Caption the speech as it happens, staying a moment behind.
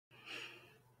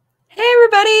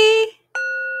everybody.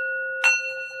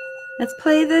 Let's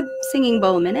play the singing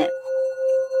bowl minute.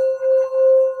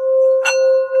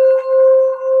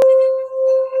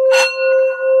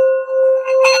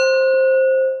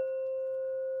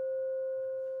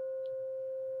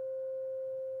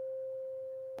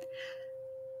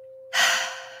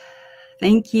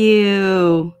 Thank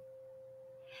you.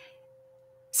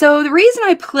 So the reason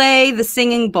I play the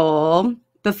singing bowl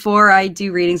before I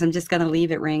do readings, I'm just going to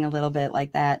leave it ring a little bit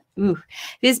like that,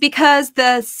 is because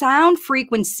the sound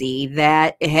frequency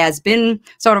that has been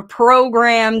sort of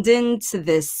programmed into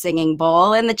this singing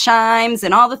bowl and the chimes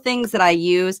and all the things that I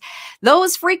use,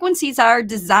 those frequencies are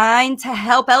designed to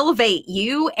help elevate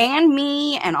you and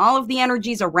me and all of the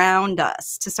energies around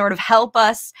us, to sort of help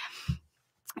us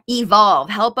evolve,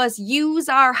 help us use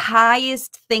our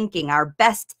highest thinking, our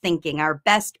best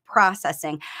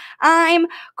processing. I'm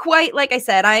quite, like I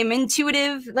said, I'm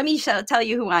intuitive. Let me tell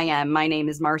you who I am. My name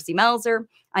is Marci Melzer.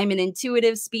 I'm an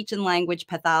intuitive speech and language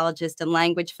pathologist and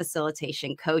language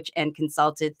facilitation coach and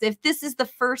consultant. If this is the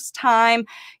first time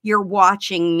you're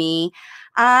watching me,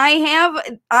 I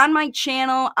have on my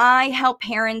channel, I help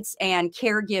parents and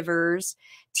caregivers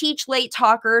teach late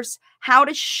talkers how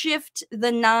to shift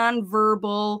the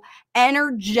nonverbal,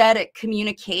 energetic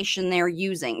communication they're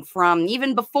using from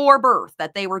even before birth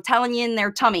that they were telling you in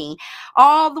their tummy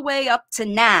all the way up to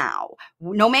now.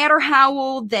 No matter how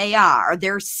old they are,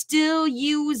 they're still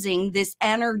using this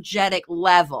energetic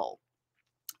level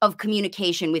of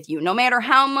communication with you, no matter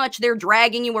how much they're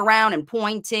dragging you around and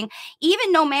pointing,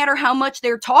 even no matter how much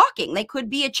they're talking. They could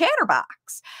be a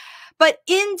chatterbox, but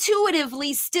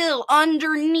intuitively still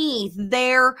underneath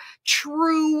their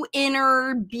true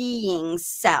inner being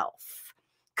self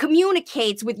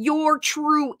communicates with your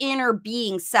true inner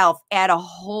being self at a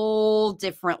whole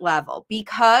different level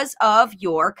because of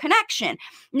your connection.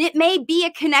 And it may be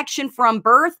a connection from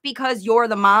birth because you're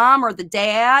the mom or the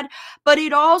dad, but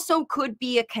it also could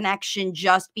be a connection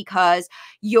just because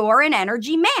you're an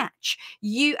energy match.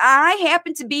 I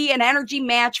happen to be an energy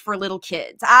match for little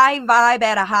kids. I vibe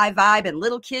at a high vibe, and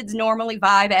little kids normally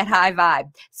vibe at high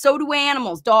vibe. So do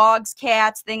animals, dogs,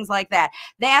 cats, things like that.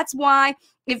 That's why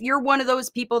if you're one of those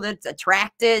people that's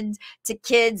attracted to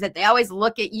kids, that they always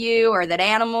look at you, or that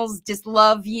animals just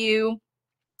love you,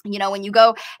 you know, when you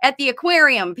go at the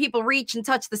aquarium, people reach and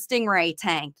touch the stingray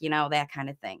tank, you know, that kind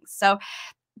of thing. So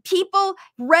people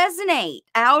resonate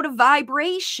out of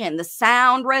vibration. The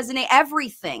sound resonate.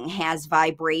 Everything has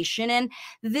vibration. And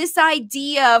this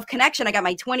idea of connection, I got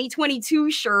my 2022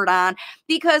 shirt on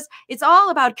because it's all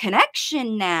about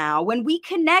connection now. When we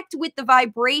connect with the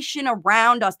vibration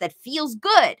around us that feels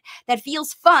good, that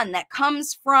feels fun, that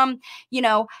comes from, you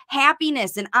know,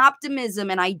 happiness and optimism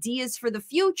and ideas for the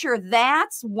future,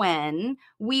 that's when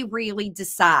we really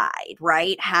decide,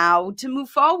 right, how to move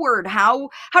forward, how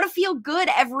to feel good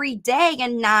every day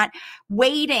and not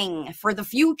waiting for the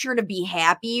future to be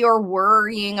happy or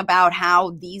worrying about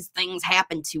how these things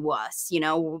happen to us, you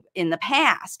know, in the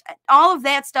past. All of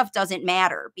that stuff doesn't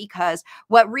matter, because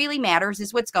what really matters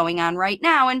is what's going on right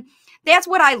now. And that's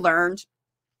what I learned.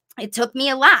 It took me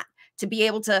a lot to be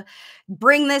able to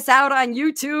bring this out on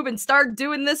YouTube and start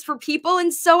doing this for people.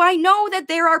 And so I know that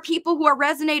there are people who are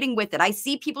resonating with it. I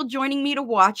see people joining me to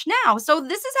watch now. So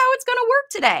this is how it's going to work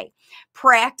today.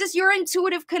 Practice your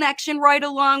intuitive connection right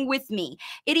along with me.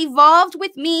 It evolved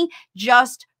with me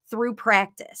just through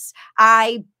practice.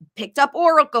 I picked up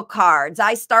oracle cards.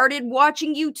 I started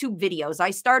watching YouTube videos.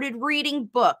 I started reading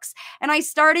books, and I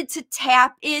started to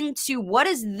tap into, what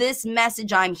does this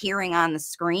message I'm hearing on the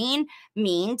screen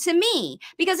mean to me?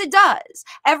 Because it does.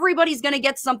 Everybody's going to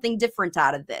get something different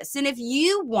out of this. And if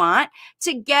you want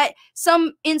to get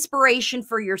some inspiration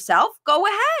for yourself, go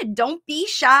ahead. Don't be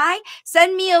shy.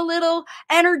 Send me a little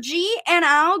energy and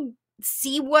I'll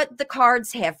see what the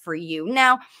cards have for you.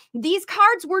 Now, these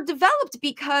cards were developed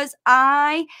because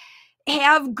I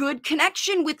have good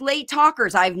connection with late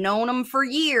talkers. I've known them for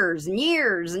years and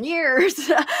years and years.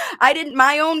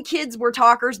 My own kids were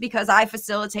talkers because I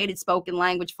facilitated spoken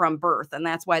language from birth, and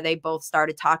that's why they both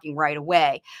started talking right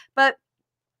away. But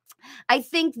I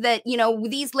think that, you know,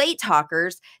 these late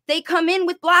talkers, they come in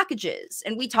with blockages.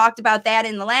 And we talked about that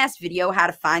in the last video, how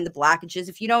to find the blockages.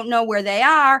 If you don't know where they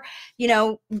are, you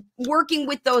know, working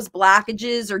with those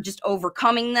blockages or just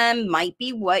overcoming them might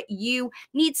be what you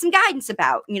need some guidance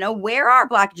about. You know, where are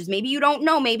blockages? Maybe you don't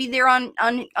know. Maybe they're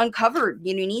uncovered.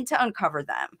 You need to uncover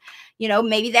them. You know,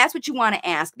 maybe that's what you want to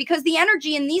ask, because the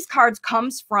energy in these cards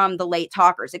comes from the late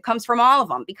talkers. It comes from all of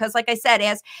them, because like I said,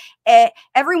 as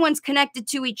everyone's connected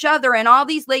to each other, and all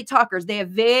these late talkers, they have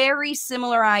very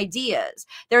similar ideas.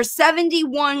 There's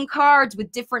 71 cards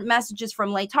with different messages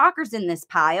from late talkers in this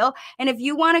pile. And if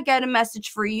you want to get a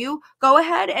message for you, go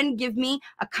ahead and give me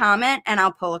a comment and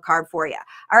I'll pull a card for you.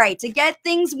 All right, to get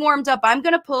things warmed up, I'm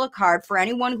going to pull a card for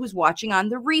anyone who's watching on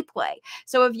the replay.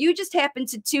 So if you just happen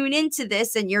to tune into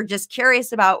this and you're just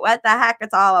curious about what the heck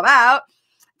it's all about,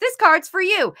 this card's for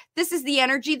you. This is the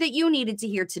energy that you needed to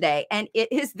hear today. And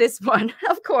it is this one.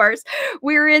 Of course,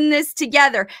 we're in this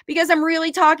together because I'm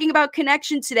really talking about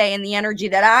connection today. And the energy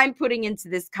that I'm putting into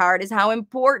this card is how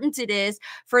important it is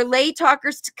for late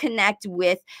talkers to connect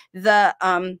with the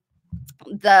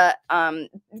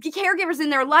caregivers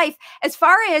in their life as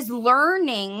far as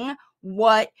learning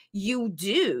what you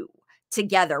do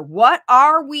together. What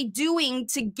are we doing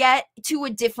to get to a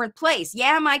different place?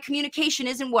 Yeah, my communication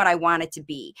isn't what I want it to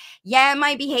be. Yeah,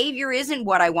 my behavior isn't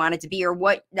what I want it to be, or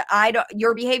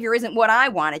your behavior isn't what I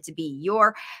want it to be.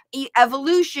 Your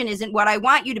evolution isn't what I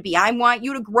want you to be. I want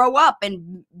you to grow up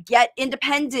and get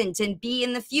independent and be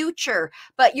in the future,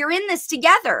 but you're in this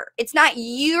together.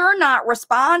 You're not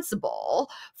responsible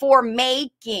for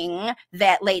making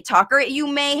that late talker. You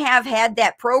may have had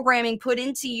that programming put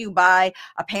into you by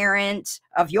a parent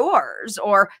of yours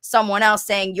or someone else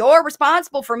saying you're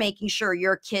responsible for making sure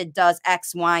your kid does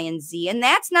X, Y, and Z. And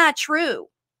that's not true.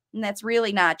 And that's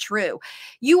really not true.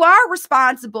 You are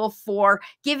responsible for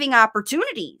giving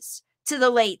opportunities to the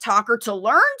late talker to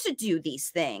learn to do these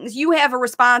things. You have a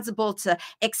responsible to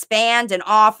expand and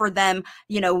offer them,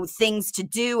 things to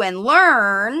do and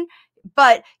learn,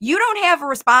 but you don't have a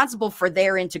responsible for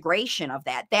their integration of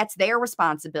that. That's their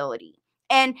responsibility.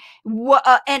 And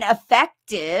an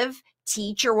effective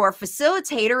teacher or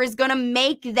facilitator is going to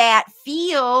make that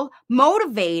feel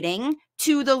motivating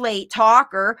to the late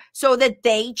talker so that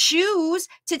they choose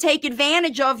to take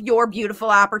advantage of your beautiful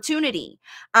opportunity.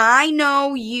 I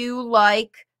know you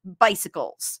like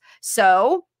bicycles,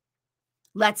 so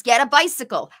let's get a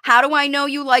bicycle. How do I know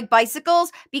you like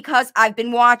bicycles? Because I've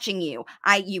been watching you.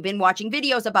 You've been watching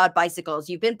videos about bicycles.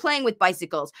 You've been playing with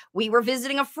bicycles. We were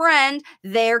visiting a friend.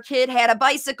 Their kid had a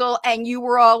bicycle and you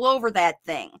were all over that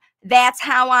thing. That's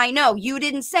how I know. You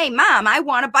didn't say, Mom, I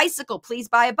want a bicycle. Please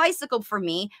buy a bicycle for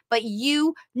me. But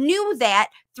you knew that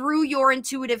through your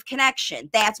intuitive connection.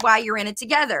 That's why you're in it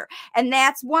together. And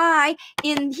that's why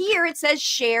in here it says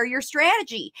share your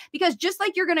strategy. Because just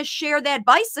like you're going to share that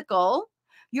bicycle,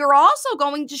 you're also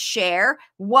going to share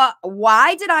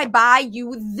why did I buy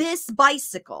you this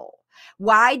bicycle?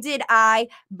 Why did I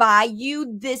buy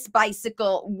you this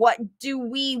bicycle? What are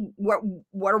we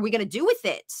going to do with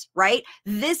it, right?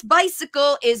 This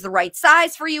bicycle is the right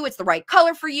size for you. It's the right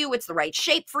color for you. It's the right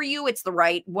shape for you. It's the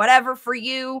right whatever for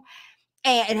you.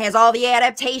 And it has all the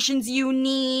adaptations you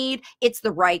need. It's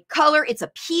the right color. It's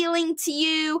appealing to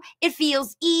you. It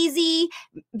feels easy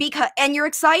and you're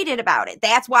excited about it.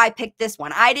 That's why I picked this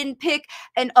one. I didn't pick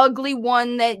an ugly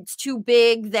one that's too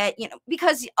big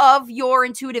because of your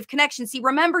intuitive connection. See,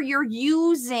 remember, you're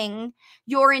using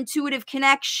your intuitive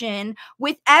connection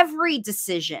with every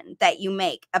decision that you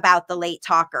make about the late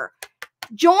talker.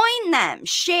 Join them,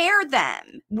 share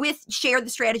the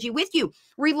strategy with you.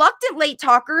 Reluctant late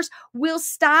talkers will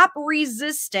stop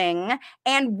resisting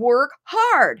and work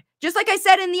hard. Just like I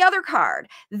said in the other card,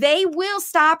 they will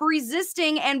stop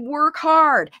resisting and work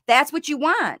hard. That's what you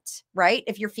want, right?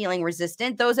 If you're feeling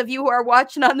resistant, those of you who are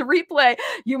watching on the replay,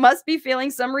 you must be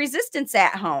feeling some resistance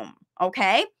at home,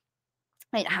 okay?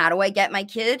 And how do I get my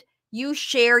kid? You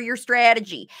share your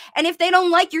strategy. And if they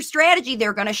don't like your strategy,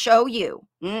 they're going to show you.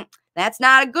 That's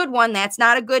not a good one. That's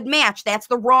not a good match. That's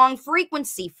the wrong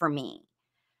frequency for me.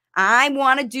 I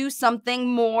want to do something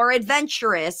more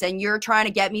adventurous and you're trying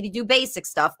to get me to do basic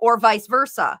stuff, or vice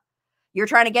versa. You're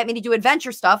trying to get me to do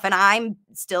adventure stuff and I'm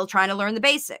still trying to learn the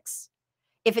basics.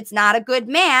 If it's not a good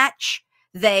match,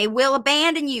 they will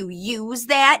abandon you. Use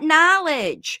that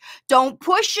knowledge. Don't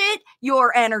push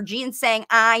your energy and saying,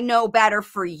 I know better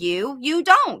for you. You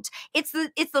don't. It's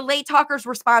the late talker's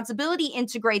responsibility to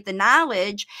integrate the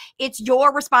knowledge. It's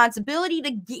your responsibility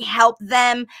to help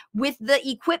them with the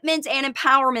equipment and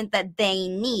empowerment that they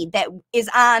need, that is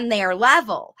on their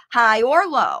level, high or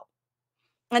low.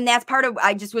 And that's part of,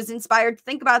 I just was inspired to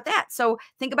think about that. So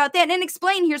think about that and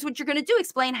explain, here's what you're going to do.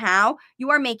 Explain how you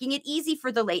are making it easy for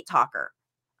the late talker.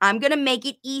 I'm going to make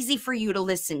it easy for you to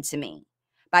listen to me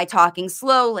by talking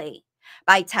slowly,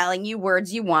 by telling you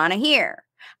words you want to hear.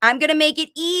 I'm going to make it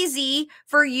easy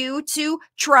for you to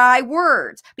try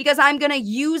words because I'm going to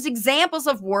use examples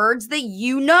of words that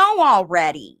you know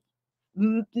already,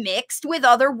 mixed with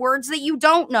other words that you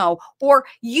don't know, or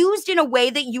used in a way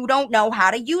that you don't know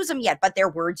how to use them yet, but they're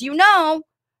words you know.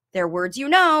 They're words you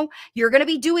know. You're going to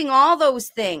be doing all those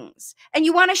things and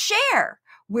you want to share.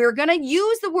 We're going to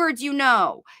use the words you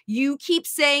know. You keep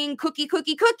saying cookie,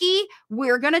 cookie, cookie.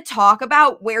 We're going to talk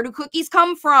about where do cookies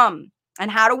come from and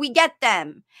how do we get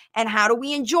them and how do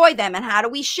we enjoy them and how do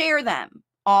we share them.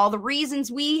 All the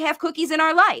reasons we have cookies in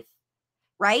our life,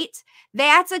 right?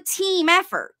 That's a team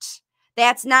effort.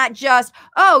 That's not just,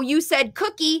 oh, you said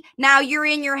cookie. Now you're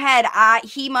in your head.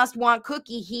 He must want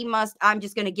cookie. I'm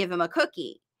just going to give him a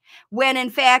cookie. When in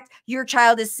fact, your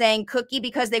child is saying cookie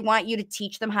because they want you to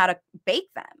teach them how to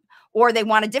bake them, or they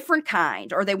want a different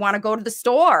kind, or they want to go to the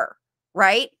store,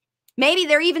 right? Maybe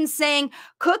they're even saying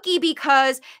cookie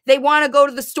because they want to go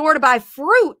to the store to buy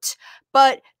fruit,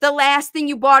 but the last thing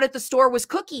you bought at the store was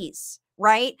cookies,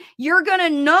 right? You're going to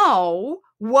know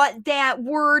what that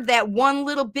word, that one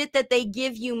little bit that they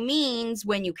give you means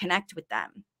when you connect with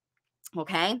them.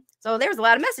 Okay, so there's a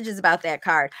lot of messages about that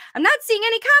card. I'm not seeing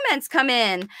any comments come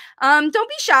in. Don't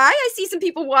be shy. I see some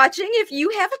people watching. If you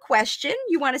have a question,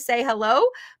 you want to say hello,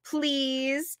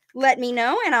 please let me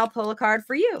know and I'll pull a card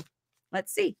for you.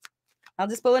 Let's see. I'll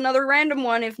just pull another random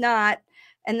one if not.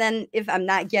 And then if I'm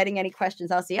not getting any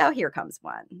questions, I'll see. Oh, here comes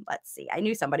one. Let's see. I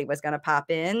knew somebody was going to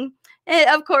pop in. And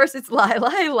of course, it's Lila.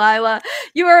 Hi, Lila.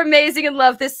 You are amazing and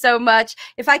love this so much.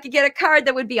 If I could get a card,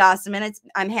 that would be awesome. And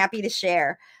I'm happy to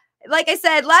share. Like I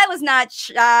said, Lila's not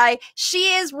shy.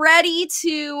 She is ready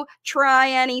to try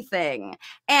anything.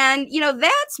 And, you know,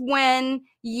 that's when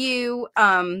you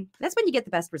get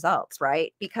the best results,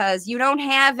 right? Because you don't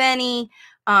have any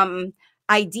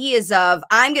ideas of,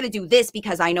 I'm going to do this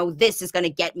because I know this is going to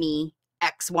get me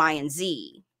X, Y, and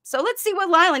Z. So let's see what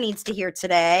Lila needs to hear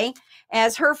today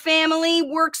as her family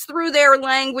works through their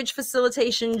language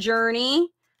facilitation journey.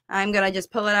 I'm going to just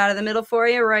pull it out of the middle for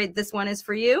you, right? This one is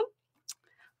for you.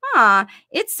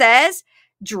 It says,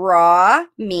 draw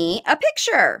me a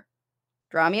picture.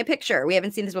 Draw me a picture. We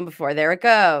haven't seen this one before. There it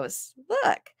goes.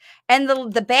 Look. And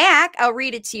the back, I'll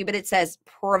read it to you, but it says,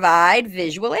 provide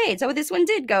visual aids. Oh, this one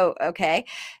did go, okay.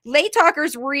 Late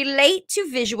talkers relate to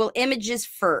visual images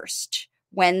first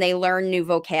when they learn new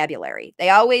vocabulary. They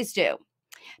always do.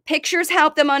 Pictures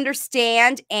help them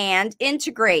understand and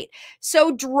integrate.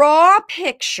 So draw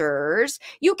pictures.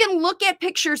 You can look at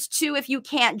pictures too if you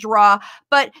can't draw,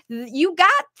 but you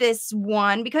got this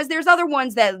one because there's other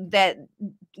ones that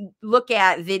look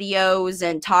at videos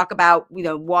and talk about, you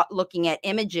know, looking at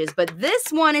images, but this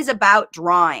one is about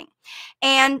drawing.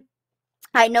 And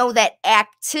I know that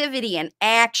activity and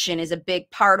action is a big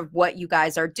part of what you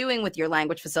guys are doing with your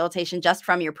language facilitation just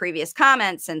from your previous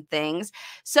comments and things.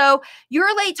 So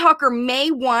your late talker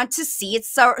may want to see it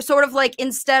sort of like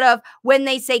instead of when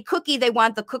they say cookie, they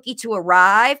want the cookie to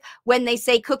arrive. When they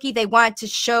say cookie, they want to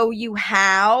show you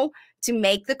how to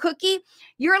make the cookie.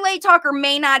 Your late talker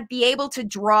may not be able to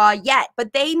draw yet,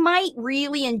 but they might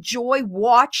really enjoy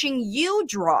watching you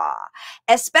draw,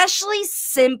 especially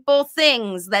simple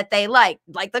things that they like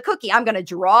the cookie. I'm going to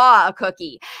draw a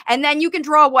cookie. And then you can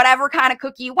draw whatever kind of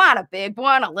cookie you want, a big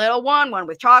one, a little one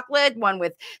with chocolate, one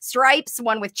with stripes,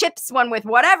 one with chips, one with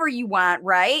whatever you want,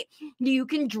 right? You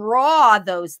can draw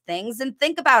those things and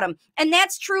think about them. And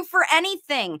that's true for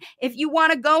anything. If you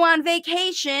want to go on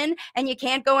vacation and you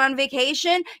can't go on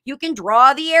vacation, you can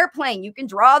draw the airplane, you can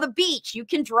draw the beach, you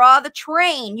can draw the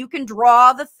train, you can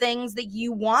draw the things that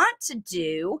you want to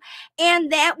do, and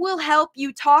that will help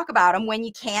you talk about them when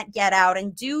you can't get out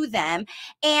and do them.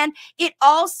 And it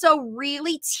also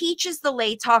really teaches the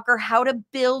late talker how to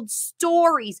build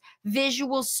stories,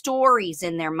 visual stories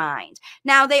in their mind.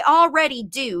 Now, they already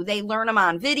do. They learn them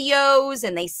on videos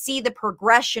and they see the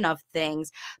progression of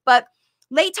things, but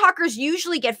late talkers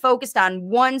usually get focused on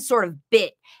one sort of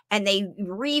bit and they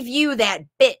review that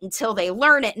bit until they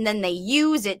learn it and then they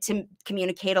use it to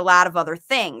communicate a lot of other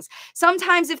things.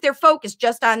 Sometimes if they're focused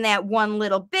just on that one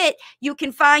little bit, you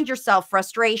can find yourself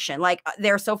frustration. Like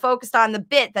they're so focused on the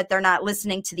bit that they're not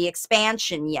listening to the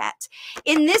expansion yet.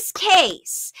 In this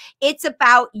case, it's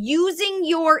about using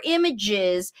your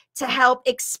images to help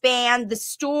expand the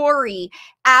story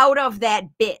out of that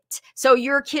bit. So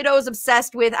your kiddo's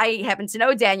obsessed with, I happen to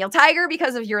know Daniel Tiger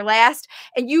because of your last,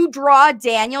 and you draw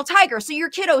Daniel Tiger. So your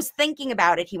kiddo's thinking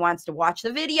about it. He wants to watch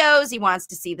the videos. He wants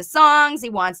to see the songs. He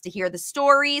wants to hear the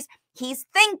stories. He's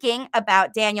thinking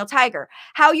about Daniel Tiger.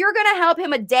 How you're going to help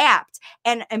him adapt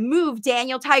and move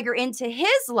Daniel Tiger into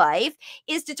his life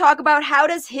is to talk about how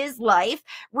does his life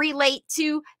relate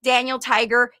to Daniel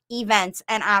Tiger events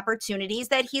and opportunities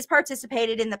that he's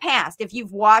participated in the past. If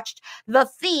you've watched the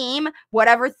theme,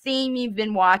 whatever theme you've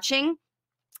been watching,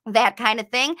 that kind of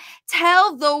thing,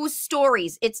 tell those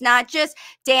stories. It's not just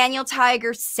Daniel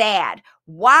Tiger sad.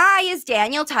 Why is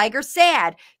Daniel Tiger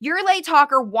sad? Your late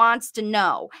talker wants to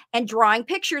know, and drawing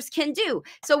pictures can do.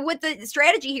 So what the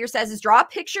strategy here says is draw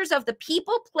pictures of the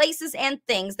people, places, and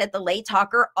things that the late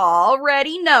talker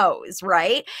already knows,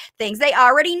 right? Things they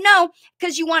already know,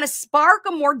 because you want to spark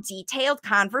a more detailed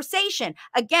conversation.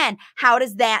 Again, how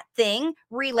does that thing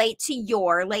relate to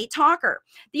your late talker?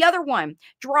 The other one,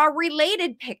 draw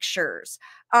related pictures.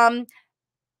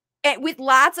 With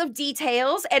lots of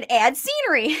details and add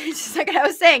scenery, just like I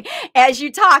was saying, as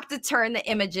you talk, to turn the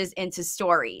images into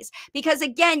stories. Because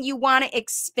again, you want to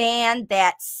expand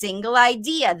that single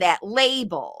idea, that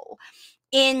label,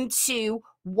 into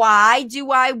why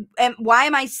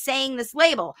am I saying this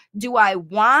label? Do I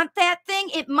want that thing?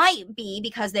 It might be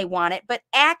because they want it, but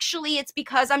actually it's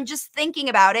because I'm just thinking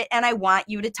about it and I want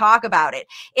you to talk about it.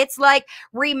 It's like,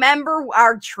 remember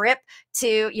our trip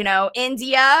to,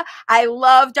 India? I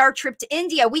loved our trip to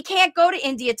India. We can't go to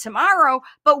India tomorrow,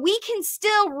 but we can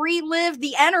still relive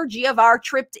the energy of our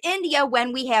trip to India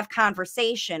when we have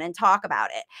conversation and talk about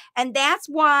it. And that's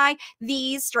why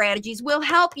these strategies will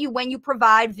help you when you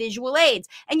provide visual aids.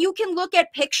 And you can look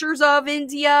at pictures of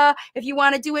India if you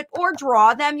want to do it, or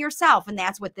draw them yourself. And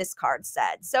that's what this card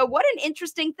said. So what an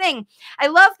interesting thing. I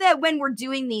love that when we're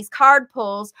doing these card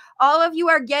pulls, all of you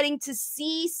are getting to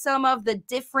see some of the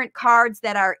different cards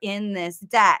that are in this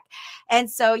deck.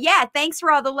 And so, yeah, thanks for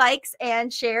all the likes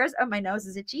and shares. Oh, my nose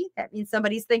is itchy. That means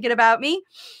somebody's thinking about me.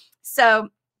 So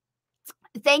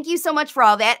thank you so much for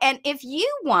all that. And if you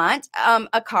want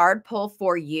a card pull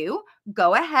for you,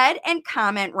 go ahead and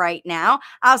comment right now.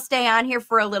 I'll stay on here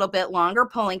for a little bit longer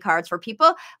pulling cards for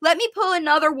people. Let me pull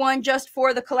another one just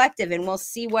for the collective and we'll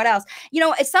see what else.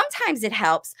 Sometimes it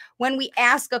helps when we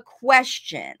ask a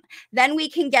question. Then we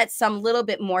can get some little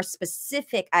bit more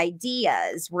specific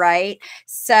ideas, right?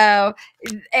 So,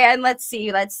 and let's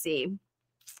see.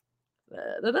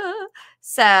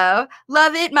 So,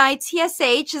 love it. My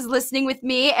TSH is listening with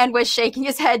me and was shaking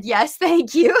his head. Yes,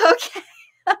 thank you. Okay.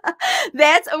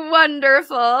 That's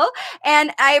wonderful.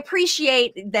 And I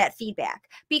appreciate that feedback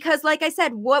because, like I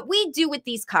said, what we do with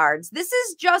these cards, this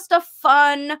is just a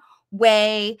fun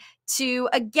way to,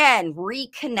 again,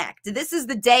 reconnect. This is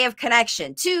the day of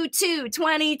connection,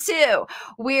 2/2/22.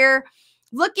 We're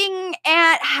looking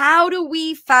at how do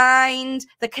we find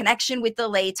the connection with the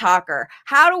lay talker?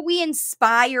 How do we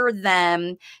inspire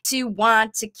them to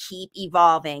want to keep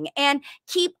evolving and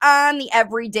keep on the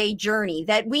everyday journey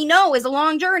that we know is a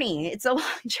long journey? It's a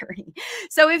long journey.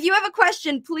 So if you have a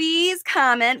question, please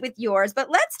comment with yours. But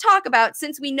let's talk about,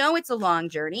 since we know it's a long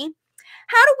journey,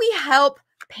 how do we help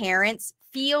parents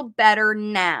feel better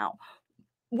now?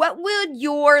 What would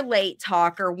your late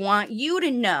talker want you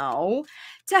to know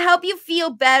to help you feel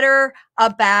better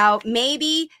about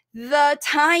maybe the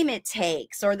time it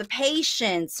takes or the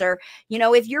patience, or,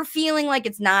 if you're feeling like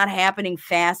it's not happening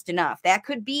fast enough? That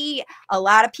could be a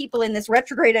lot of people in this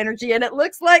retrograde energy, and it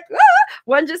looks like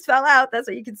one just fell out. That's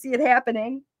what you can see it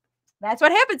happening. That's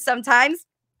what happens sometimes.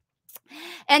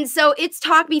 And so it's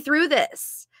talk me through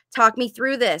this. Talk me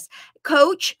through this.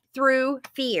 Coach through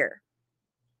fear.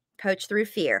 Coach through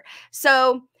fear.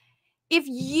 So if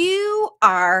you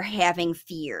are having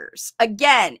fears,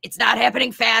 again, it's not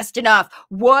happening fast enough.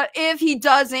 What if he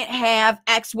doesn't have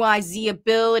XYZ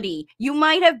ability? You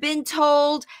might have been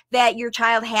told that your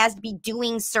child has to be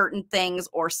doing certain things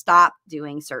or stop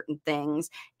doing certain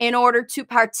things in order to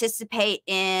participate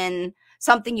in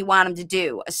something you want them to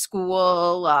do, a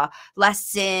school,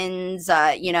 lessons,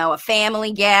 a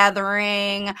family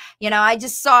gathering. I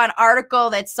just saw an article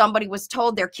that somebody was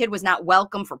told their kid was not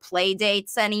welcome for play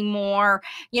dates anymore.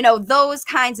 Those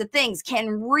kinds of things can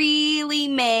really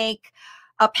make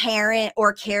a parent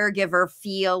or caregiver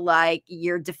feel like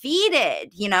you're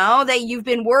defeated, that you've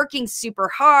been working super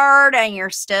hard and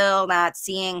you're still not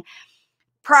seeing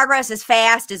progress as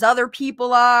fast as other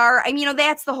people are.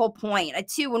 That's the whole point.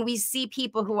 Too, when we see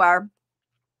people who are,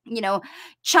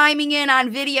 chiming in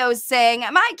on videos saying,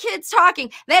 my kid's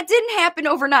talking, that didn't happen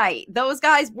overnight. Those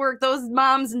guys worked, those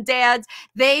moms and dads,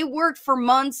 they worked for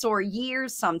months or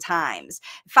years sometimes,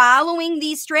 following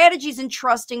these strategies and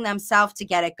trusting themselves to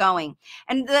get it going.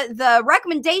 And the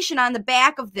recommendation on the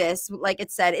back of this, like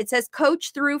it says,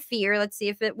 coach through fear. Let's see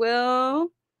if it will.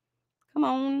 Come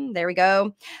on, there we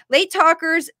go. Late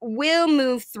talkers will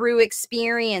move through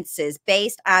experiences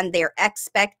based on their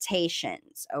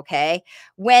expectations, okay?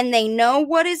 When they know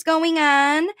what is going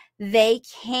on, they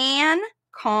can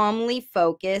calmly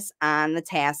focus on the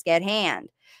task at hand.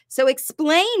 So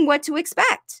explain what to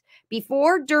expect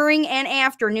before, during, and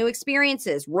after new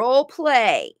experiences. Role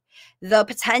play the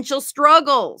potential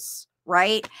struggles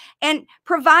right? And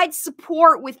provide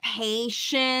support with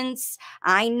patience.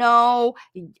 I know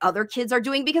other kids are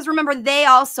doing, because remember, they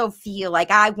also feel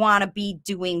like, I want to be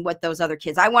doing what those other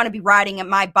kids, I want to be riding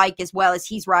my bike as well as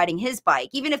he's riding his bike.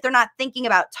 Even if they're not thinking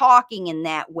about talking in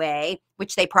that way,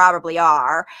 which they probably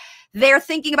are, they're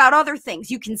thinking about other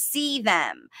things. You can see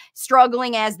them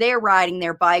struggling as they're riding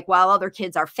their bike while other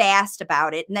kids are fast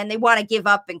about it. And then they want to give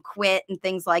up and quit and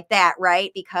things like that,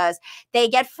 right? Because they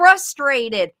get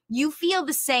frustrated. You feel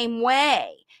the same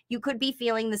way. You could be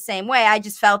feeling the same way. I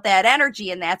just felt that energy,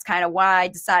 and that's kind of why I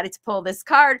decided to pull this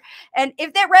card. And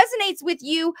if that resonates with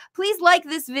you, please like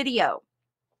this video.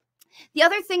 The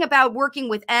other thing about working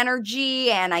with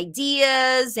energy and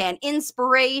ideas and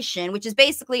inspiration, which is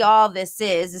basically all this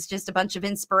is just a bunch of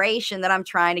inspiration that I'm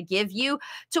trying to give you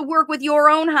to work with your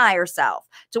own higher self,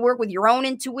 to work with your own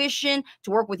intuition,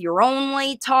 to work with your own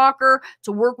late talker,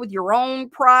 to work with your own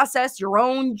process, your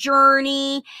own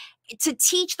journey, to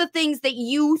teach the things that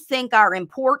you think are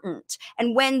important.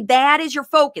 And when that is your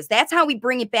focus, that's how we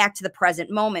bring it back to the present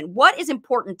moment. What is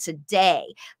important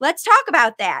today? Let's talk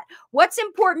about that. What's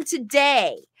important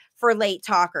today for late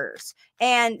talkers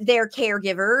and their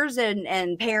caregivers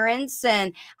and parents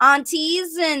and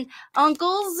aunties and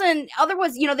uncles and other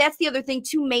ones? You know, that's the other thing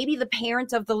too. Maybe the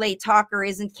parent of the late talker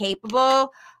isn't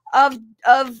capable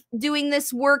of doing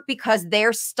this work because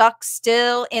they're stuck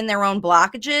still in their own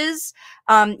blockages.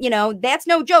 You know, that's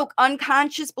no joke.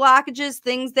 Unconscious blockages,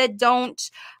 things that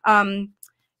don't,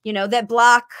 you know, that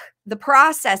block the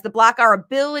process, that block our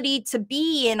ability to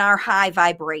be in our high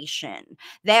vibration,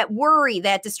 that worry,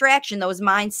 that distraction, those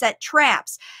mindset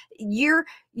traps. You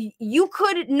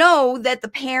could know that the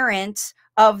parent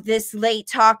of this late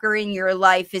talker in your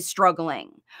life is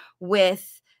struggling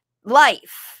with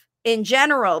life in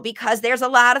general, because there's a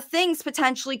lot of things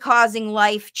potentially causing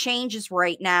life changes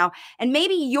right now. And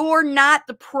maybe you're not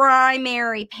the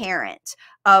primary parent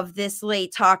of this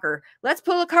late talker. Let's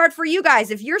pull a card for you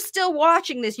guys. If you're still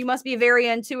watching this, you must be a very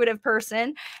intuitive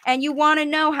person and you want to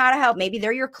know how to help. Maybe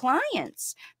they're your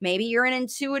clients. Maybe you're an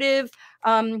intuitive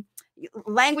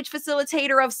language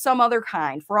facilitator of some other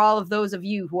kind. For all of those of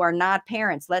you who are not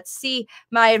parents, let's see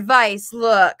my advice.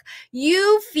 Look,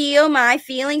 you feel my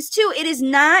feelings too. It is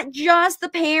not just the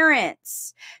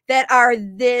parents that are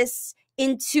this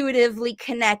intuitively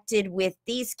connected with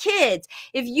these kids.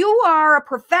 If you are a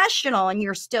professional and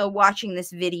you're still watching this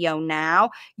video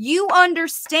now, you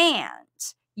understand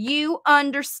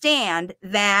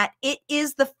that it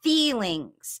is the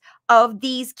feelings of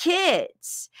these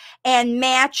kids and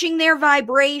matching their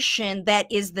vibration that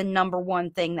is the number one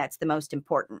thing that's the most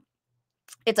important.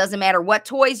 It doesn't matter what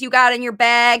toys you got in your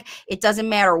bag. It doesn't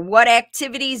matter what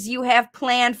activities you have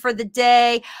planned for the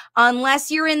day.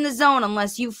 Unless you're in the zone,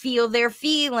 unless you feel their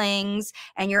feelings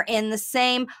and you're in the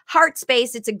same heart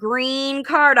space. It's a green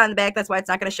card on the back. That's why it's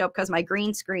not going to show up, because my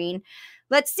green screen.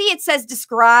 Let's see, it says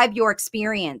describe your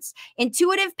experience.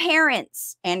 Intuitive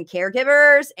parents and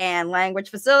caregivers and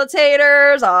language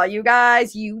facilitators, all you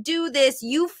guys, you do this.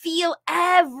 You feel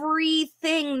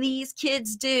everything these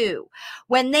kids do.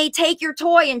 When they take your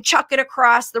toy and chuck it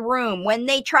across the room, when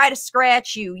they try to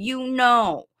scratch you, you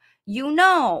know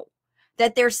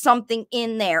that there's something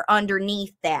in there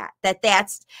underneath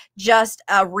that's just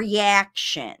a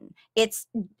reaction. It's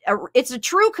a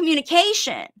true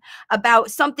communication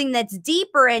about something that's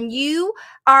deeper, and you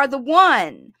are the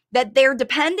one that they're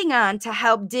depending on to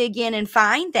help dig in and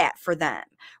find that for them,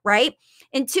 right?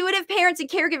 Intuitive parents and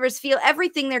caregivers feel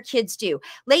everything their kids do.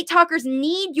 Late talkers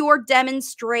need your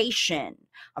demonstration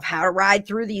of how to ride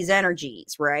through these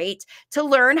energies, right? To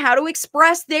learn how to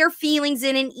express their feelings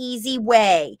in an easy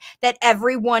way that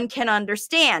everyone can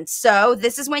understand. So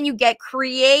this is when you get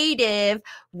creative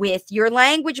with your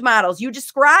language models. You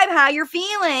describe how you're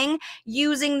feeling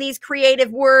using these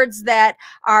creative words that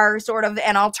are sort of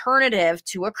an alternative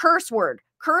to a curse word.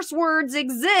 Curse words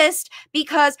exist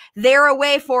because they're a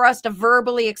way for us to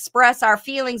verbally express our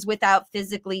feelings without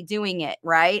physically doing it,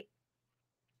 right?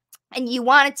 And you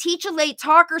want to teach a late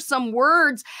talker some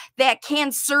words that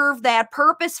can serve that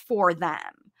purpose for them,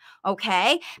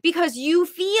 okay? Because you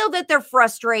feel that they're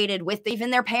frustrated with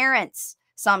even their parents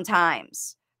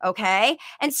sometimes, okay?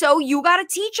 And so you got to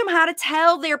teach them how to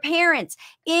tell their parents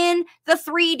in the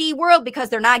 3D world, because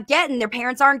their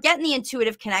parents aren't getting the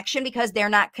intuitive connection because they're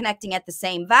not connecting at the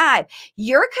same vibe.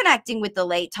 You're connecting with the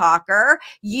late talker.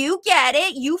 You get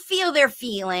it. You feel their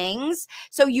feelings.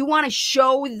 So you want to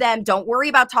show them, don't worry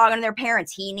about talking to their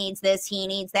parents. He needs this, he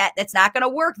needs that. That's not going to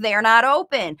work. They're not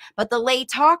open. But the late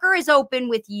talker is open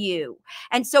with you.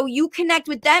 And so you connect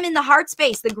with them in the heart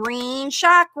space, the green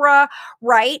chakra,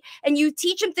 right? And you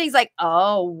teach them things like,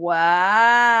 oh,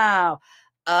 wow.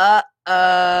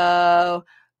 uh-oh,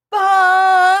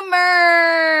 bummer.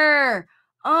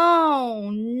 Oh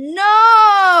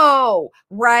no,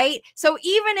 right? So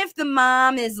even if the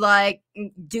mom is like,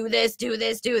 do this, do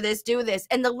this, do this, do this,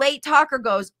 and the late talker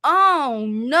goes, oh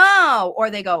no, or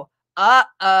they go,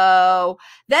 uh-oh,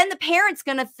 then the parent's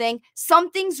gonna think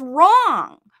something's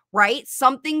wrong, right?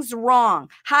 Something's wrong.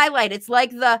 Highlight. It's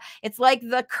like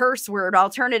the curse word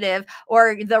alternative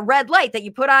or the red light that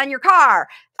you put on your car.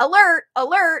 Alert,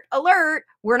 alert, alert.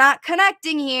 We're not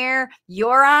connecting here.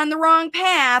 You're on the wrong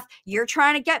path. You're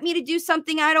trying to get me to do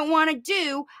something I don't want to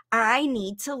do. I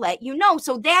need to let you know.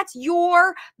 So that's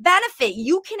your benefit.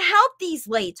 You can help these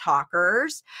late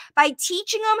talkers by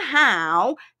teaching them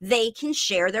how they can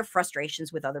share their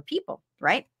frustrations with other people,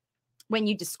 right? When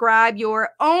you describe your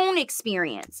own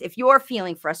experience, if you're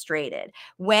feeling frustrated,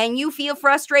 when you feel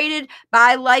frustrated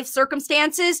by life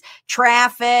circumstances,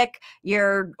 traffic,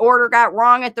 your order got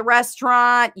wrong at the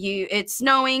restaurant, it's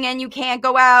snowing and you can't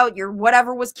go out, your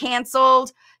whatever was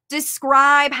canceled,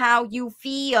 describe how you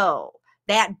feel,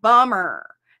 that bummer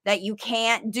that you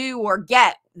can't do or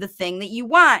get the thing that you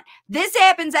want. This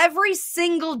happens every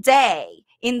single day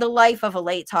in the life of a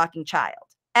late talking child.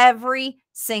 Every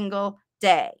single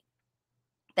day.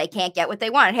 They can't get what they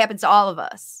want. It happens to all of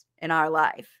us in our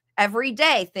life. Every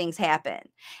day things happen.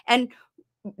 And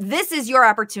this is your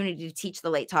opportunity to teach the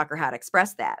late talker how to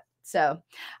express that. So,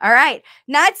 all right.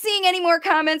 Not seeing any more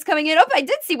comments coming in. Oh, I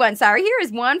did see one. Sorry. Here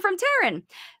is one from Taryn.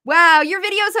 Wow, your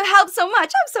videos have helped so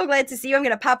much. I'm so glad to see you. I'm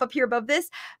going to pop up here above this.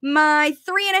 My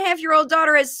 3.5-year-old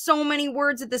daughter has so many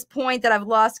words at this point that I've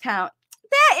lost count.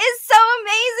 That is so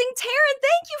amazing, Taryn.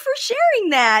 Thank you for sharing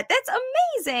that. That's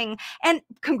amazing. And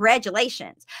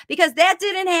congratulations, because that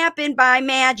didn't happen by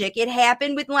magic. It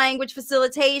happened with language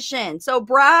facilitation. So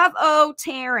bravo,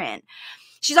 Taryn.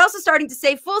 She's also starting to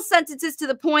say full sentences to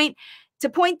the point to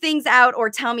point things out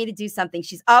or tell me to do something.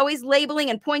 She's always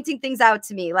labeling and pointing things out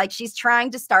to me like she's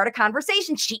trying to start a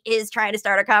conversation. She is trying to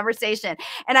start a conversation.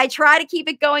 And I try to keep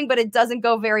it going, but it doesn't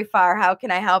go very far. How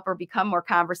can I help her become more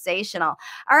conversational?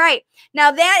 All right. Now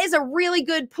that is a really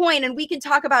good point, and we can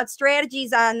talk about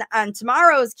strategies on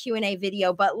tomorrow's Q&A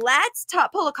video, but let's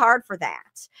pull a card for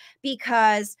that,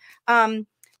 because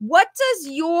what does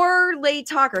your late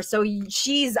talker, so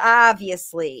she's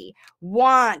obviously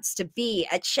wants to be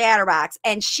a chatterbox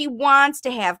and she wants to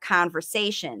have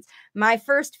conversations. My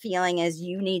first feeling is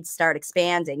you need to start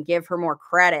expanding, give her more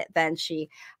credit than she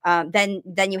than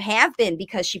you have been,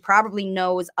 because she probably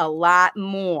knows a lot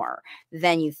more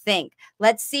than you think.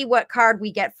 Let's see what card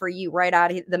we get for you right out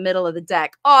of the middle of the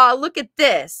deck. Oh, look at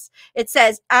this. It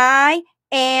says, I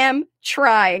am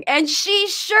trying. And she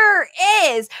sure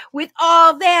is, with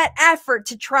all that effort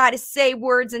to try to say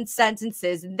words and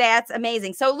sentences. That's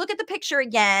amazing. So look at the picture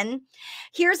again.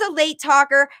 Here's a late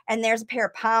talker and there's a pair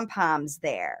of pom-poms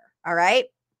there. All right.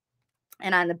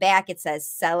 And on the back, it says,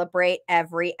 celebrate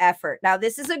every effort. Now,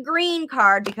 this is a green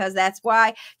card because that's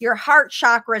why your heart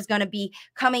chakra is going to be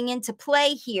coming into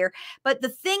play here. But the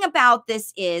thing about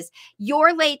this is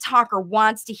your late talker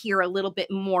wants to hear a little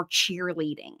bit more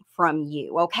cheerleading from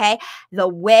you, okay? The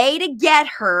way to get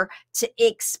her to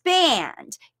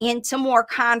expand into more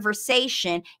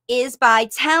conversation is by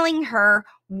telling her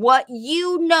what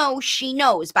you know she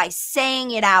knows, by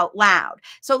saying it out loud.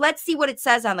 So let's see what it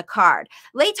says on the card.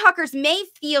 Late talkers may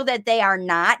feel that they are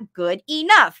not good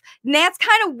enough. And that's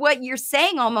kind of what you're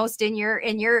saying almost in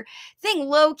your thing.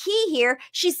 Low key here,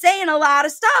 she's saying a lot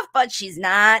of stuff, but she's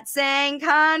not saying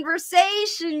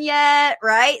conversation yet,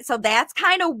 right? So that's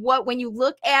kind of what, when you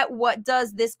look at what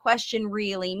does this question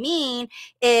really mean,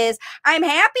 is I'm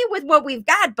happy with what we've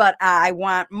got, but I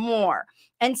want more.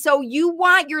 And so you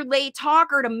want your late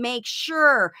talker to make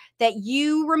sure that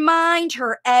you remind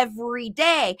her every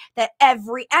day that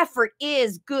every effort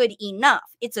is good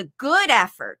enough. It's a good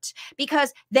effort,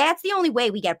 because that's the only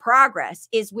way we get progress,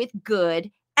 is with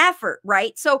good effort,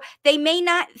 right? So they may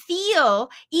not feel,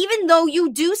 even though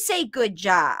you do say good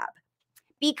job,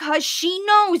 because she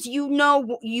knows you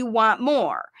want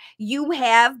more. You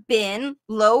have been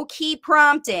low-key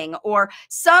prompting or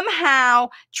somehow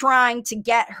trying to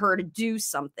get her to do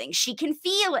something. She can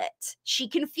feel it. She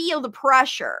can feel the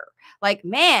pressure. Like,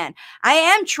 man, I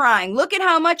am trying. Look at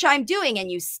how much I'm doing, and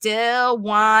you still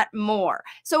want more.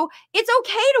 So it's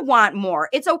okay to want more.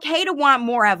 It's okay to want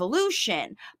more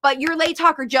evolution, but your late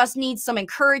talker just needs some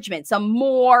encouragement, some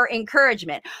more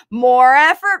encouragement. More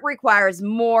effort requires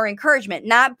more encouragement,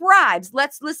 not bribes.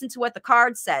 Let's listen to what the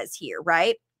card says here,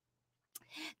 right?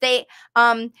 They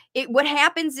what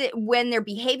happens when their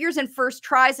behaviors and first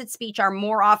tries at speech are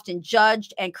more often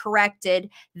judged and corrected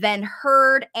than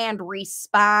heard and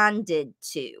responded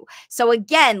to. So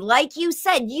again, like you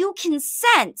said, you can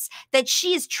sense that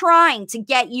she is trying to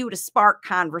get you to spark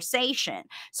conversation.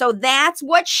 So that's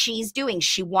what she's doing.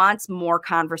 She wants more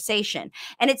conversation.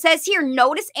 And it says here,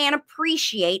 notice and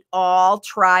appreciate all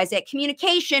tries at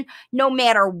communication, no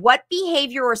matter what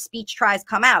behavior or speech tries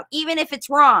come out, even if it's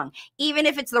wrong, even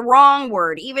if it's the wrong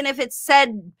word, even if it's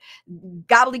said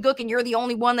gobbledygook and you're the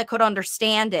only one that could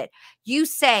understand it. You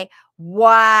say,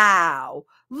 wow,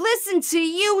 listen to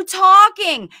you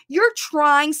talking. You're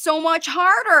trying so much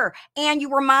harder. And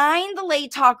you remind the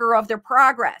late talker of their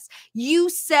progress. You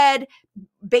said,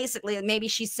 basically, maybe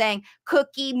she's saying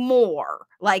cookie more,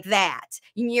 like that.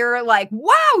 And you're like,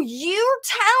 wow, you're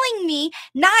telling me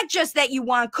not just that you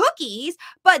want cookies,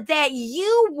 but that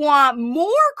you want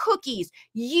more cookies.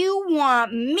 You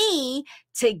want me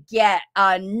to get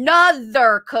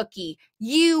another cookie.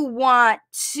 You want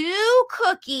 2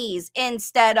 cookies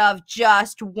instead of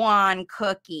just 1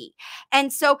 cookie.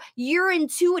 And so you're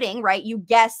intuiting, right? You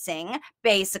guessing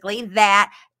basically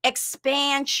that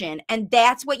expansion, and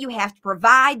that's what you have to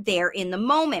provide there in the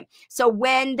moment. So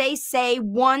when they say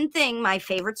one thing, my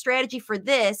favorite strategy for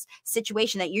this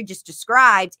situation that you just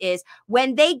described is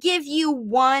when they give you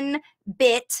one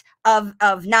bit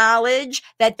of knowledge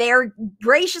that they're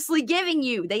graciously giving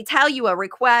you, they tell you a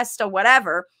request or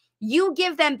whatever, you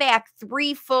give them back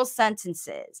 3 full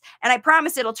sentences. And I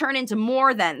promise it'll turn into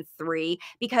more than 3,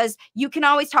 because you can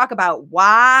always talk about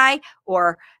why,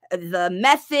 or the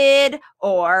method,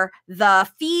 or the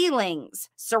feelings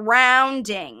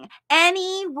surrounding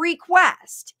any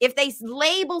request. If they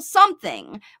label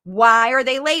something, why are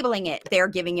they labeling it? They're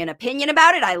giving an opinion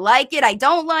about it. I like it. I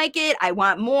don't like it. I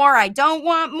want more. I don't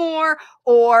want more.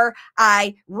 Or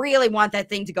I really want that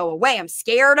thing to go away. I'm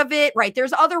scared of it, right?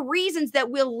 There's other reasons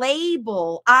that we'll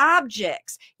label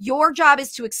objects. Your job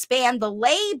is to expand the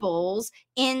labels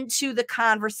into the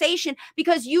conversation,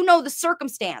 because you know the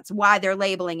circumstance why they're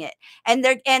labeling it, and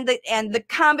the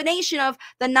combination of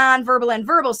the nonverbal and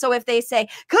verbal. So if they say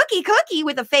cookie cookie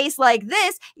with a face like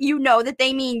this, you know that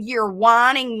they mean you're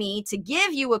wanting me to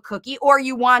give you a cookie, or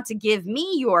you want to give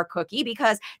me your cookie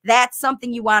because that's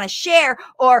something you want to share.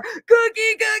 Or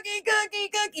cookie cookie cookie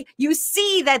cookie, you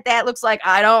see that looks like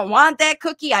I don't want that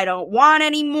cookie, I don't want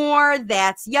any more,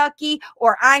 that's yucky,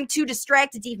 or I'm too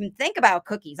distracted to even think about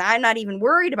cookies, I'm not even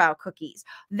worried about cookies.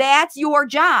 That's your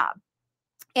job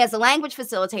as a language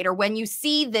facilitator. When you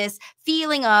see this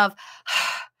feeling of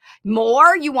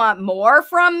more, you want more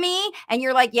from me, and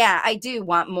you're like, yeah, I do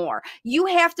want more, you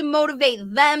have to motivate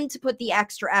them to put the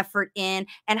extra effort in.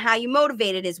 And how you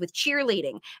motivate it is with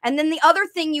cheerleading. And then the other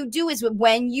thing you do is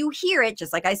when you hear it,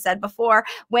 just like I said before,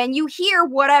 when you hear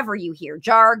whatever you hear,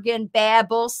 jargon,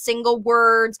 babble, single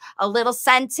words, a little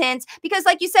sentence, because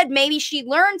like you said, maybe she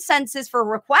learned sentences for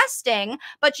requesting,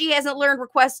 but she hasn't learned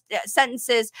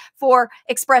sentences for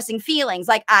expressing feelings,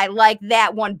 like I like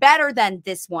that one better than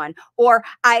this one, or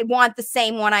I want the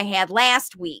same one I had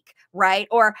last week, right?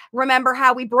 Or remember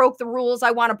how we broke the rules,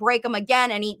 I want to break them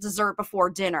again and eat dessert before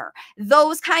dinner.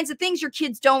 Those kinds of things your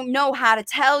kids don't know how to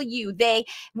tell you. They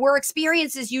were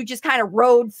experiences you just kind of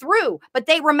rode through, but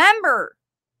they remember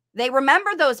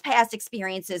those past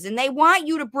experiences, and they want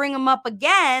you to bring them up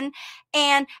again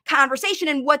and conversation.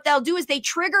 And what they'll do is they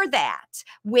trigger that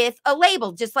with a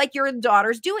label, just like your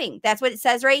daughter's doing. That's what it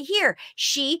says right here.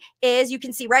 She is, you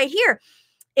can see right here,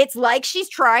 it's like she's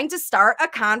trying to start a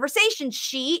conversation.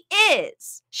 She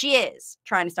is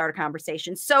trying to start a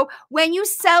conversation. So when you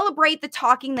celebrate the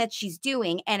talking that she's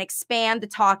doing and expand the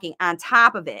talking on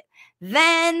top of it,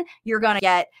 then you're going to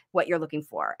get what you're looking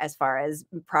for as far as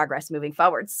progress moving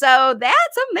forward. So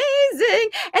that's amazing.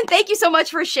 And thank you so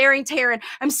much for sharing, Taryn.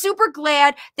 I'm super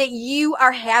glad that you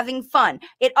are having fun.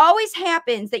 It always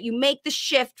happens that you make the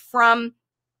shift from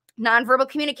nonverbal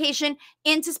communication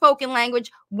into spoken language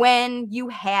when you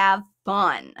have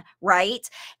fun, right?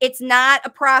 It's not a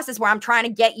process where I'm trying to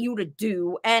get you to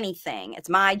do anything. It's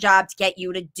my job to get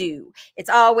you to do. It's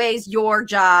always your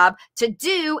job to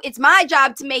do. It's my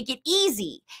job to make it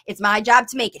easy. It's my job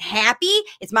to make it happy.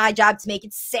 It's my job to make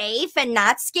it safe and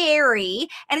not scary.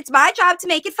 And it's my job to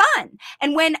make it fun.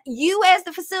 And when you as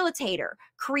the facilitator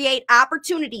create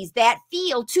opportunities that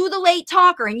feel to the late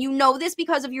talker, and you know this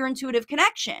because of your intuitive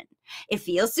connection, it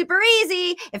feels super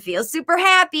easy, it feels super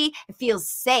happy, it feels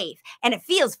safe, and it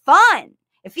feels fun.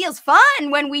 It feels fun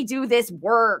when we do this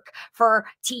work for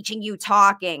teaching you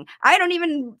talking. I don't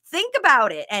even think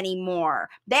about it anymore.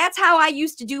 That's how I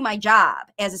used to do my job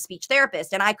as a speech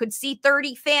therapist. And I could see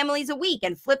 30 families a week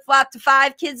and flip-flop to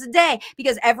 5 kids a day,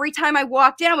 because every time I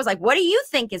walked in, I was like, what do you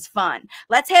think is fun?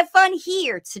 Let's have fun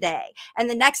here today. And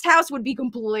the next house would be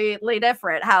completely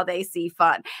different how they see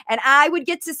fun. And I would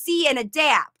get to see and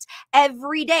adapt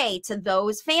every day to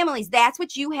those families. That's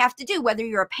what you have to do, whether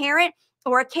you're a parent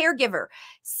or a caregiver.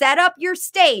 Set up your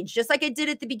stage, just like I did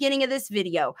at the beginning of this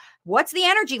video. What's the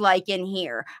energy like in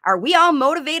here? Are we all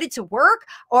motivated to work,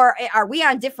 or are we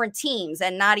on different teams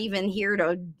and not even here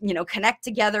to, connect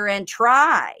together and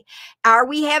try? Are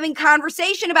we having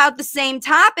conversation about the same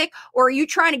topic, or are you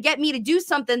trying to get me to do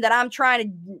something that I'm trying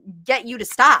to get you to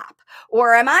stop?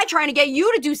 Or am I trying to get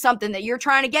you to do something that you're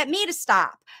trying to get me to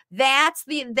stop? That's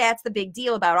the big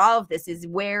deal about all of this, is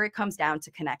where it comes down to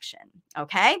connection.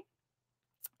 Okay?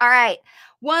 All right,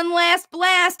 one last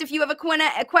blast if you have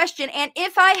a question. And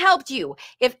if I helped you,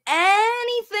 if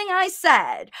anything I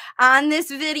said on this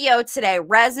video today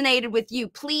resonated with you,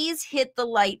 please hit the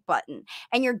like button.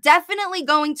 And you're definitely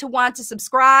going to want to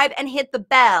subscribe and hit the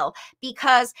bell,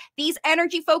 because these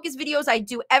energy focus videos I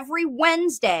do every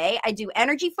Wednesday. I do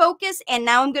energy focus, and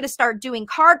now I'm going to start doing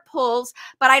card pulls,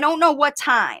 but I don't know what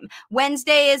time.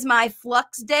 Wednesday is my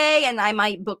flux day, and I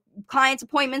might book clients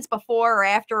appointments before or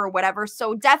after or whatever.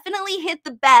 So definitely hit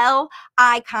the bell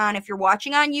icon if you're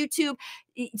watching on YouTube.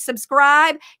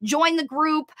 Subscribe, join the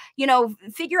group,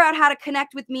 figure out how to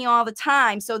connect with me all the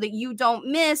time so that you don't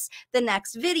miss the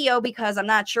next video, because I'm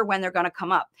not sure when they're going to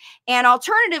come up. And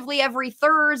alternatively, every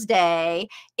Thursday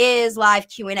is live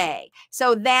Q&A.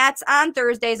 So that's on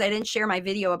Thursdays. I didn't share my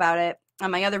video about it on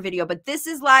my other video, but this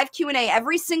is live Q&A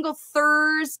every single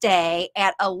Thursday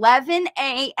at 11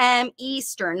 a.m.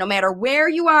 Eastern. No matter where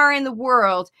you are in the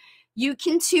world, you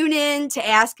can tune in to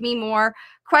ask me more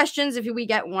questions if we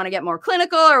want to get more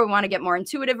clinical, or we want to get more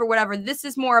intuitive or whatever. This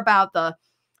is more about the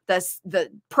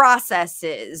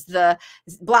processes, the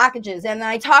blockages. And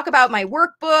I talk about my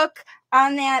workbook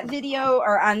on that video,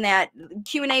 or on that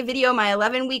Q&A video, my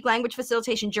 11-week language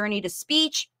facilitation journey to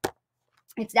speech.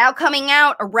 It's now coming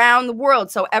out around the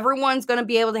world, so everyone's going to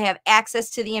be able to have access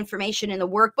to the information in the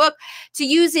workbook to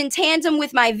use in tandem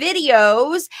with my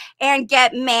videos and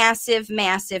get massive,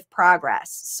 massive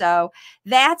progress. So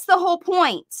that's the whole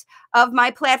point of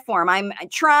my platform. I'm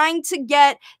trying to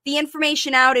get the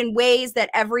information out in ways that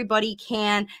everybody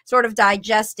can sort of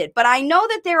digest it. But I know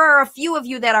that there are a few of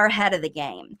you that are ahead of the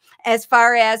game as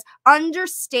far as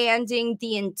understanding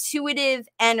the intuitive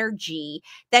energy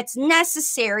that's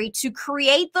necessary to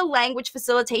create the language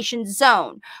facilitation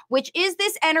zone, which is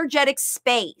this energetic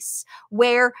space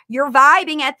where you're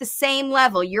vibing at the same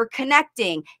level, you're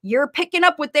connecting, you're picking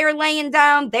up what they're laying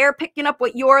down, they're picking up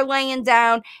what you're laying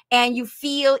down, and you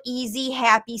feel easy,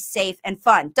 happy, safe, and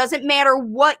fun. Doesn't matter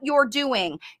what you're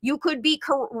doing. You could be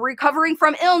recovering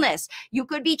from illness. You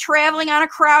could be traveling on a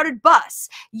crowded bus.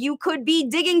 You could be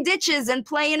digging ditches and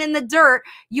playing in the dirt.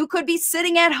 You could be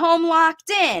sitting at home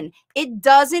locked in. It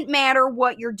doesn't matter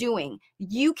what you're doing.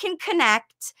 You can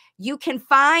connect. You can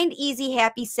find easy,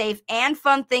 happy, safe, and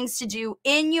fun things to do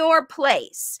in your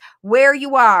place where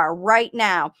you are right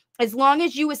now, as long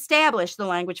as you establish the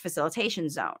language facilitation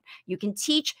zone. You can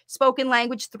teach spoken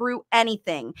language through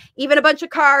anything, even a bunch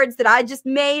of cards that I just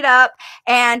made up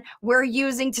and we're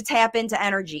using to tap into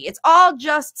energy. It's all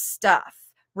just stuff,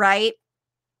 right?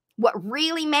 What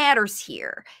really matters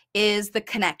here is the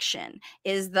connection,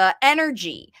 is the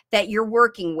energy that you're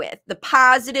working with, the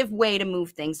positive way to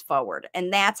move things forward.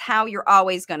 And that's how you're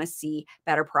always going to see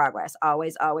better progress.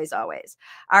 Always, always, always.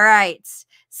 All right.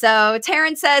 So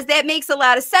Terrence says, that makes a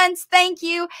lot of sense. Thank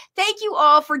you. Thank you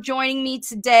all for joining me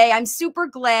today. I'm super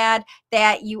glad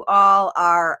that you all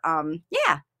are,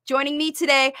 joining me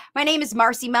today. My name is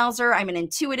Marci Melzer. I'm an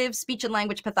intuitive speech and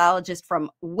language pathologist from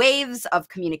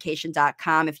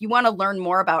wavesofcommunication.com. If you want to learn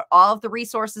more about all of the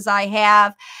resources I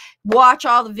have, watch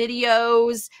all the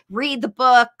videos, read the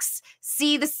books,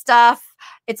 see the stuff,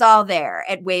 it's all there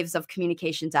at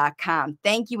wavesofcommunication.com.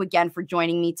 Thank you again for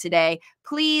joining me today.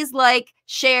 Please like,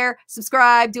 share,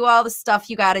 subscribe, do all the stuff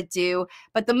you got to do.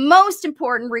 But the most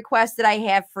important request that I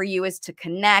have for you is to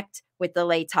connect with the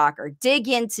late talker. Dig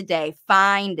in today,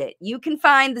 find it. You can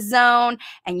find the zone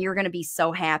and you're going to be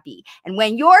so happy. And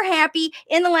when you're happy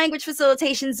in the language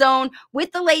facilitation zone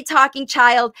with the late talking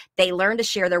child, they learn to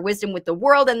share their wisdom with the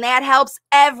world, and that helps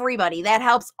everybody. That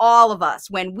helps all of us.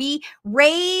 When we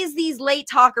raise these late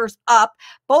talkers up,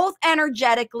 both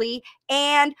energetically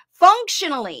and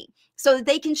functionally, so that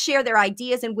they can share their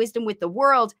ideas and wisdom with the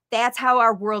world, That's how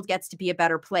our world gets to be a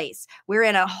better place. We're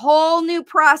in a whole new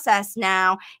process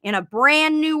now, in a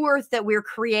brand new earth that we're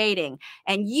creating.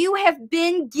 And you have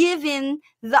been given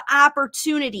the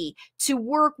opportunity to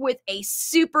work with a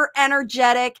super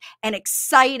energetic and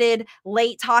excited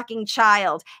late talking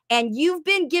child. And you've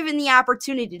been given the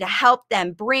opportunity to help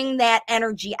them bring that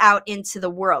energy out into the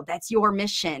world. That's your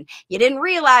mission. You didn't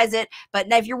realize it, but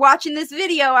if you're watching this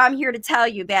video, I'm here to tell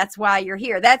you that's why you're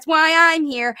here. That's why I'm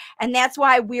here. And that's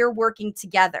why we're working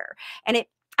together. And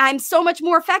I'm so much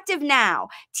more effective now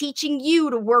teaching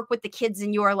you to work with the kids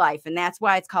in your life. And that's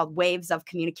why it's called Waves of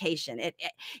Communication.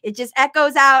 It just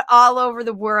echoes out all over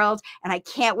the world. And I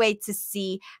can't wait to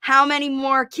see how many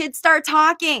more kids start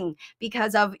talking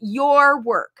because of your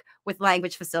work with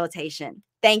language facilitation.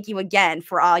 Thank you again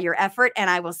for all your effort.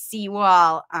 And I will see you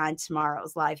all on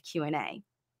tomorrow's live Q&A.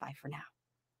 Bye for now.